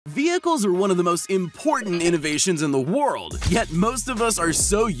Vehicles are one of the most important innovations in the world, yet most of us are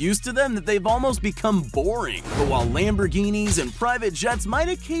so used to them that they've almost become boring. But while Lamborghinis and private jets might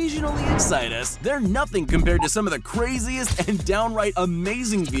occasionally excite us, they're nothing compared to some of the craziest and downright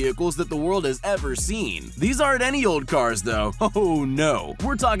amazing vehicles that the world has ever seen. These aren't any old cars though, oh no.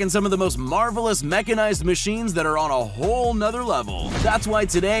 We're talking some of the most marvelous mechanized machines that are on a whole nother level. That's why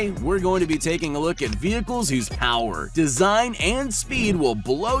today, we're going to be taking a look at vehicles whose power, design, and speed will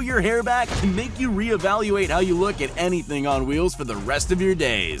blow your hair back and make you reevaluate how you look at anything on wheels for the rest of your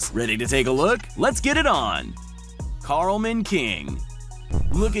days. Ready to take a look? Let's get it on! Karlmann King.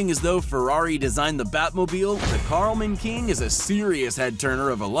 Looking as though Ferrari designed the Batmobile, the Karlmann King is a serious head-turner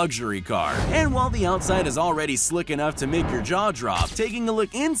of a luxury car. And while the outside is already slick enough to make your jaw drop, taking a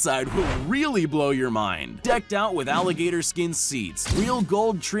look inside will really blow your mind. Decked out with alligator skin seats, real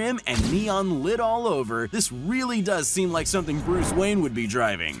gold trim, and neon lit all over, this really does seem like something Bruce Wayne would be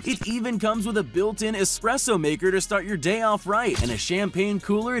driving. It even comes with a built-in espresso maker to start your day off right, and a champagne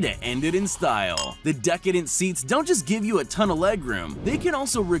cooler to end it in style. The decadent seats don't just give you a ton of legroom, they can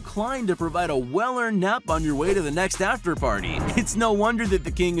also recline to provide a well-earned nap on your way to the next after-party. It's no wonder that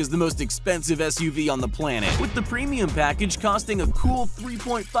the King is the most expensive SUV on the planet, with the premium package costing a cool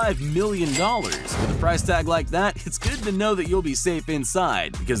 $3.5 million. With a price tag like that, it's good to know that you'll be safe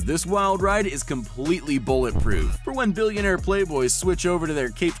inside, because this wild ride is completely bulletproof for when billionaire playboys switch over to their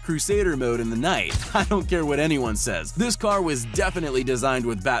Caped Crusader mode in the night. I don't care what anyone says, this car was definitely designed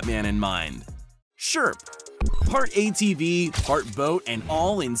with Batman in mind. Sherp. Part ATV, part boat, and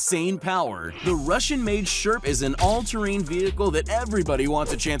all insane power, the Russian-made Sherp is an all-terrain vehicle that everybody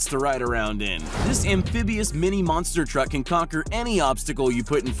wants a chance to ride around in. This amphibious mini monster truck can conquer any obstacle you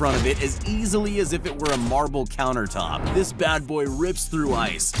put in front of it as easily as if it were a marble countertop. This bad boy rips through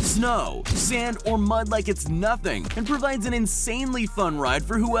ice, snow, sand, or mud like it's nothing, and provides an insanely fun ride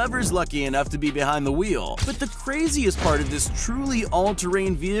for whoever's lucky enough to be behind the wheel. But the craziest part of this truly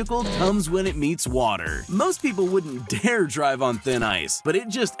all-terrain vehicle comes when it meets water. Most people wouldn't dare drive on thin ice, but it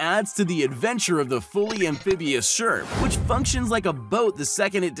just adds to the adventure of the fully amphibious Sherp, which functions like a boat the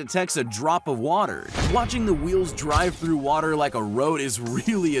second it detects a drop of water. Watching the wheels drive through water like a road is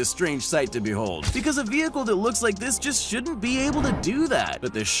really a strange sight to behold, because a vehicle that looks like this just shouldn't be able to do that.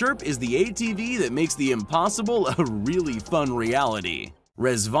 But the Sherp is the ATV that makes the impossible a really fun reality.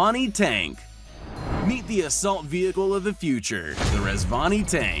 Rezvani Tank. Meet the assault vehicle of the future, the Rezvani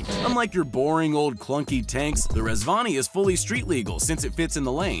Tank. Unlike your boring old clunky tanks, the Rezvani is fully street legal since it fits in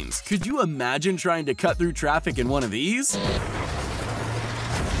the lanes. Could you imagine trying to cut through traffic in one of these?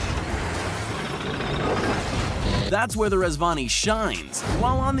 That's where the Rezvani shines.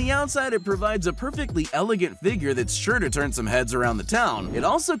 While on the outside it provides a perfectly elegant figure that's sure to turn some heads around the town, it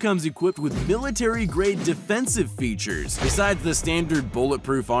also comes equipped with military-grade defensive features. Besides the standard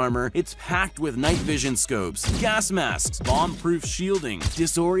bulletproof armor, it's packed with night vision scopes, gas masks, bomb-proof shielding,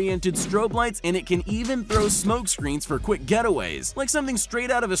 disoriented strobe lights, and it can even throw smoke screens for quick getaways, like something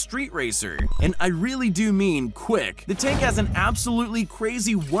straight out of a street racer. And I really do mean quick. The tank has an absolutely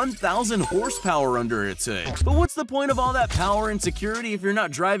crazy 1,000 horsepower under its hood. But what's the point of all that power and security if you're not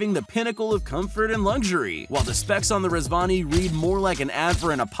driving the pinnacle of comfort and luxury? While the specs on the Rezvani read more like an ad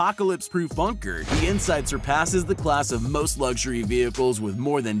for an apocalypse-proof bunker, the inside surpasses the class of most luxury vehicles with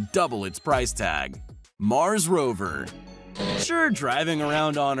more than double its price tag. Mars Rover. Sure, driving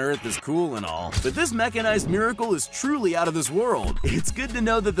around on Earth is cool and all, but this mechanized miracle is truly out of this world. It's good to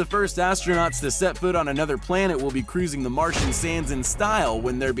know that the first astronauts to set foot on another planet will be cruising the Martian sands in style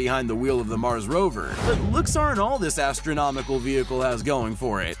when they're behind the wheel of the Mars rover. But looks aren't all this astronomical vehicle has going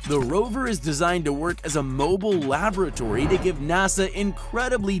for it. The rover is designed to work as a mobile laboratory to give NASA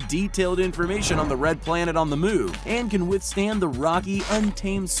incredibly detailed information on the red planet on the move, and can withstand the rocky,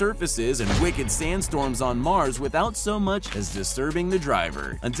 untamed surfaces and wicked sandstorms on Mars without so much as disturbing the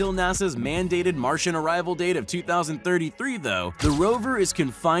driver. Until NASA's mandated Martian arrival date of 2033 though, the rover is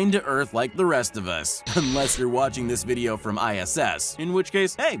confined to Earth like the rest of us. Unless you're watching this video from ISS, in which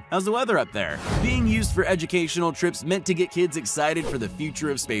case, hey, how's the weather up there? Being used for educational trips meant to get kids excited for the future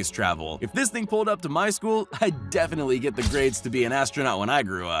of space travel. If this thing pulled up to my school, I'd definitely get the grades to be an astronaut when I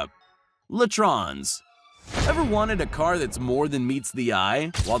grew up. Latrons. Ever wanted a car that's more than meets the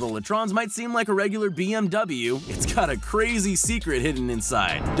eye? While the Latrons might seem like a regular BMW, it's got a crazy secret hidden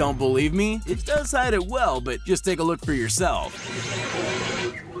inside. Don't believe me? It does hide it well, but just take a look for yourself.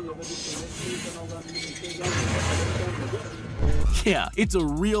 Yeah, it's a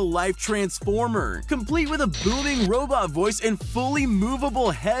real-life transformer, complete with a booming robot voice and fully movable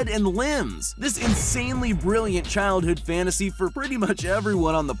head and limbs. This insanely brilliant childhood fantasy for pretty much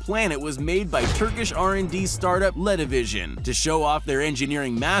everyone on the planet was made by Turkish R&D startup Ledivision to show off their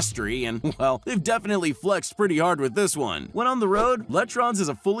engineering mastery, and well, they've definitely flexed pretty hard with this one. When on the road, Letrons is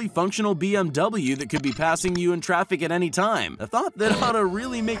a fully functional BMW that could be passing you in traffic at any time, a thought that ought to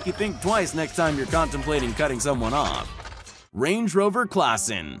really make you think twice next time you're contemplating cutting someone off. Range Rover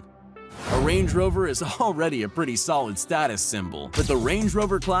Classen. A Range Rover is already a pretty solid status symbol, but the Range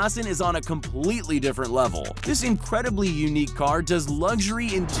Rover Classen is on a completely different level. This incredibly unique car does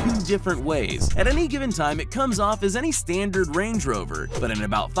luxury in two different ways. At any given time, it comes off as any standard Range Rover, but in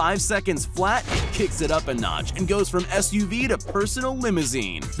about 5 seconds flat, it kicks it up a notch and goes from SUV to personal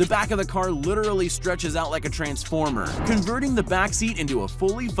limousine. The back of the car literally stretches out like a transformer, converting the backseat into a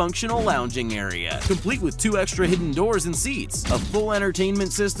fully functional lounging area, complete with 2 extra hidden doors and seats, a full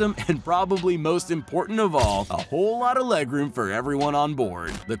entertainment system, and probably most important of all, a whole lot of legroom for everyone on board.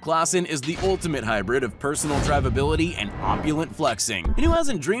 The Classen is the ultimate hybrid of personal drivability and opulent flexing. And who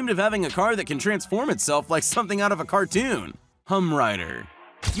hasn't dreamed of having a car that can transform itself like something out of a cartoon? Humrider.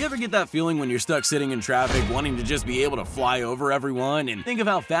 You ever get that feeling when you're stuck sitting in traffic wanting to just be able to fly over everyone and think of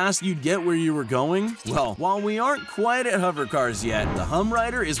how fast you'd get where you were going? Well, while we aren't quite at hover cars yet, the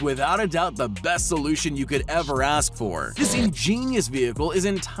Humrider is without a doubt the best solution you could ever ask for. This ingenious vehicle is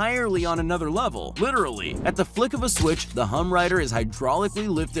entirely on another level. Literally, at the flick of a switch, the Humrider is hydraulically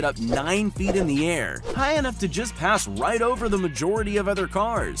lifted up 9 feet in the air, high enough to just pass right over the majority of other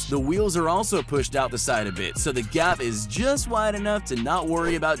cars. The wheels are also pushed out the side a bit, so the gap is just wide enough to not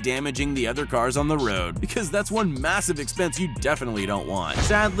worry about damaging the other cars on the road, because that's one massive expense you definitely don't want.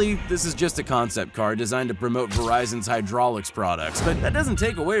 Sadly, this is just a concept car designed to promote Verizon's hydraulics products, but that doesn't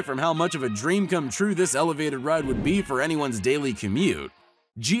take away from how much of a dream come true this elevated ride would be for anyone's daily commute.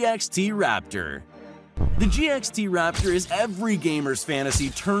 GXT Raptor. The GXT Raptor is every gamer's fantasy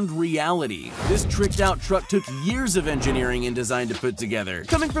turned reality. This tricked-out truck took years of engineering and design to put together,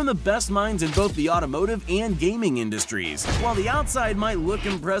 coming from the best minds in both the automotive and gaming industries. While the outside might look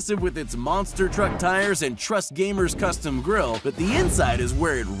impressive with its monster truck tires and Trust Gamer's custom grille, but the inside is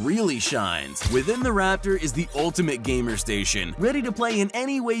where it really shines. Within the Raptor is the ultimate gamer station, ready to play in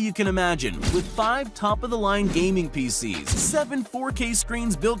any way you can imagine, with 5 top-of-the-line gaming PCs, 7 4K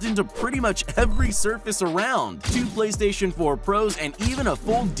screens built into pretty much every surface around, 2 PlayStation 4 Pros, and even a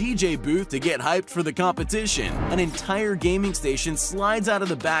full DJ booth to get hyped for the competition. An entire gaming station slides out of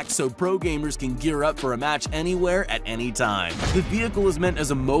the back so pro gamers can gear up for a match anywhere at any time. The vehicle is meant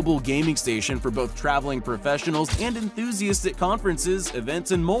as a mobile gaming station for both traveling professionals and enthusiasts at conferences,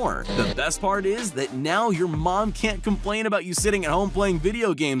 events, and more. The best part is that now your mom can't complain about you sitting at home playing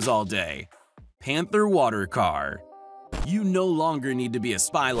video games all day. Panther Water Car. You no longer need to be a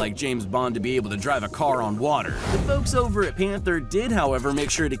spy like James Bond to be able to drive a car on water. The folks over at Panther did, however, make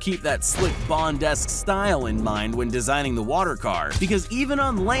sure to keep that slick Bond-esque style in mind when designing the water car, because even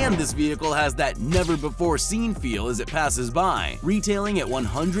on land this vehicle has that never-before-seen feel as it passes by. Retailing at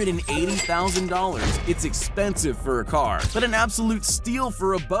 $180,000, it's expensive for a car, but an absolute steal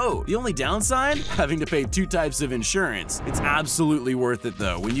for a boat. The only downside? Having to pay 2 types of insurance. It's absolutely worth it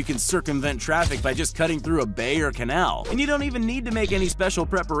though, when you can circumvent traffic by just cutting through a bay or canal. And you don't even need to make any special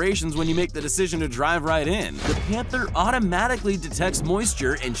preparations when you make the decision to drive right in. The Panther automatically detects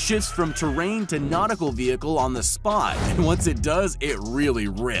moisture and shifts from terrain to nautical vehicle on the spot. And once it does, it really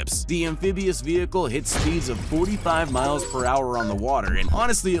rips. The amphibious vehicle hits speeds of 45 miles per hour on the water, and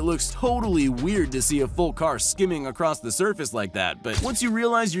honestly it looks totally weird to see a full car skimming across the surface like that, but once you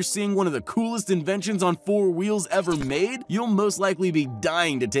realize you're seeing one of the coolest inventions on 4 wheels ever made, you'll most likely be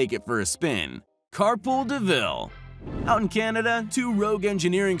dying to take it for a spin. Carpool DeVille. Out in Canada, 2 rogue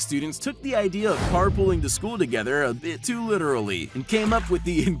engineering students took the idea of carpooling to school together a bit too literally and came up with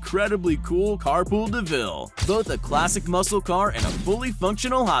the incredibly cool Carpool DeVille. Both a classic muscle car and a fully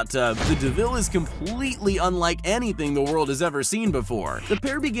functional hot tub, the DeVille is completely unlike anything the world has ever seen before. The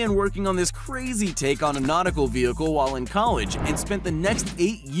pair began working on this crazy take on a nautical vehicle while in college and spent the next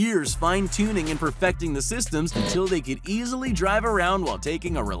 8 years fine-tuning and perfecting the systems until they could easily drive around while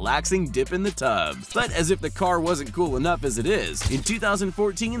taking a relaxing dip in the tub. But as if the car wasn't cool enough as it is, in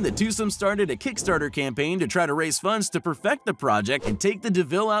 2014 the twosome started a Kickstarter campaign to try to raise funds to perfect the project and take the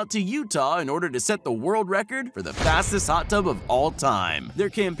DeVille out to Utah in order to set the world record for the fastest hot tub of all time. Their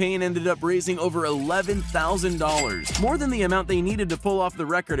campaign ended up raising over $11,000, more than the amount they needed to pull off the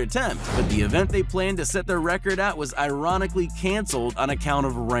record attempt, but the event they planned to set their record at was ironically canceled on account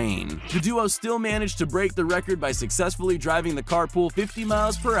of rain. The duo still managed to break the record by successfully driving the carpool 50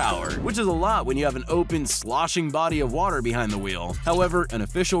 miles per hour, which is a lot when you have an open, sloshing body body of water behind the wheel. However, an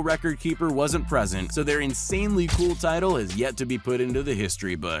official record keeper wasn't present, so their insanely cool title is yet to be put into the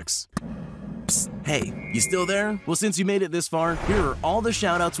history books. Hey, you still there? Well, since you made it this far, here are all the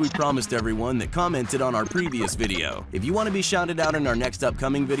shoutouts we promised everyone that commented on our previous video. If you want to be shouted out in our next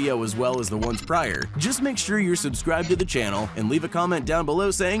upcoming video as well as the ones prior, just make sure you're subscribed to the channel and leave a comment down below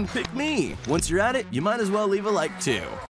saying, "Pick me!" Once you're at it, you might as well leave a like too.